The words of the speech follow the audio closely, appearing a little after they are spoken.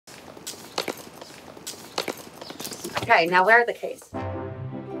Okay, now where are the keys?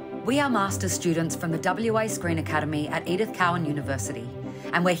 We are master's students from the WA Screen Academy at Edith Cowan University,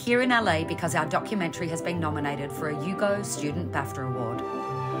 and we're here in LA because our documentary has been nominated for a ECU Goes Student BAFTA Award.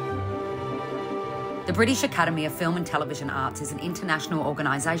 The British Academy of Film and Television Arts is an international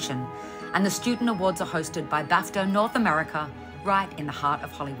organisation, and the student awards are hosted by BAFTA North America, right in the heart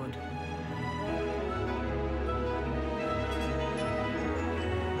of Hollywood.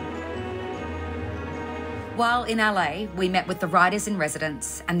 While in LA, we met with the writers in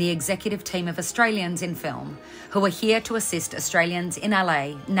residence and the executive team of Australians in film, who are here to assist Australians in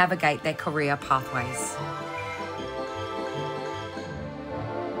LA navigate their career pathways.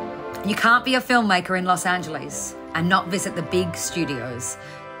 You can't be a filmmaker in Los Angeles and not visit the big studios.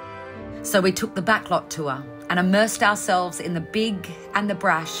 So we took the backlot tour and immersed ourselves in the big and the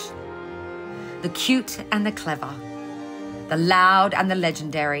brash, the cute and the clever, the loud and the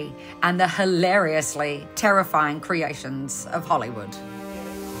legendary, and the hilariously terrifying creations of Hollywood.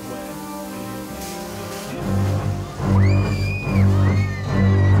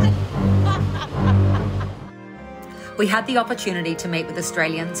 We had the opportunity to meet with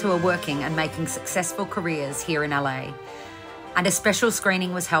Australians who are working and making successful careers here in LA. And a special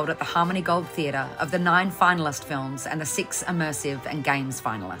screening was held at the Harmony Gold Theatre of the 9 finalist films and the 6 immersive and games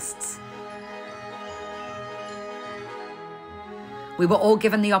finalists. We were all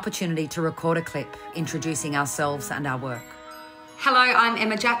given the opportunity to record a clip introducing ourselves and our work. Hello, I'm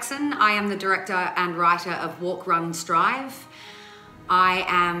Emma Jackson. I am the director and writer of Walk, Run, Strive. I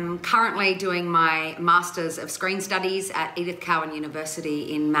am currently doing my Masters of Screen Studies at Edith Cowan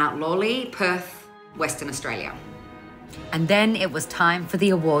University in Mount Lawley, Perth, Western Australia. And then it was time for the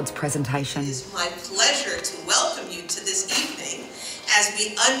awards presentation. It is my pleasure to welcome you to this evening as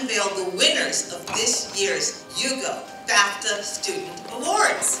we unveil the winners of this year's ECU Goes BAFTA Student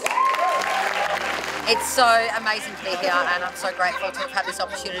Awards. It's so amazing to be here, and I'm so grateful to have had this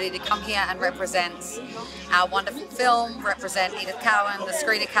opportunity to come here and represent our wonderful film, represent Edith Cowan, the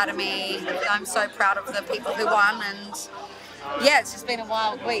Screen Academy. I'm so proud of the people who won, and yeah, it's just been a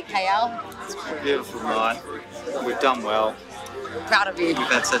wild week. Hey, Al? It's been a beautiful night. We've done well. Proud of you. We've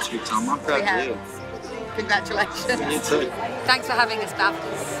had such a good time. I'm proud of you. Congratulations. You too. Thanks for having us,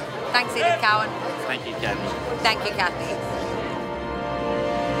 BAFTAs. Thanks, Edith Cowan. Thank you, Kathy. Thank you, Kathy.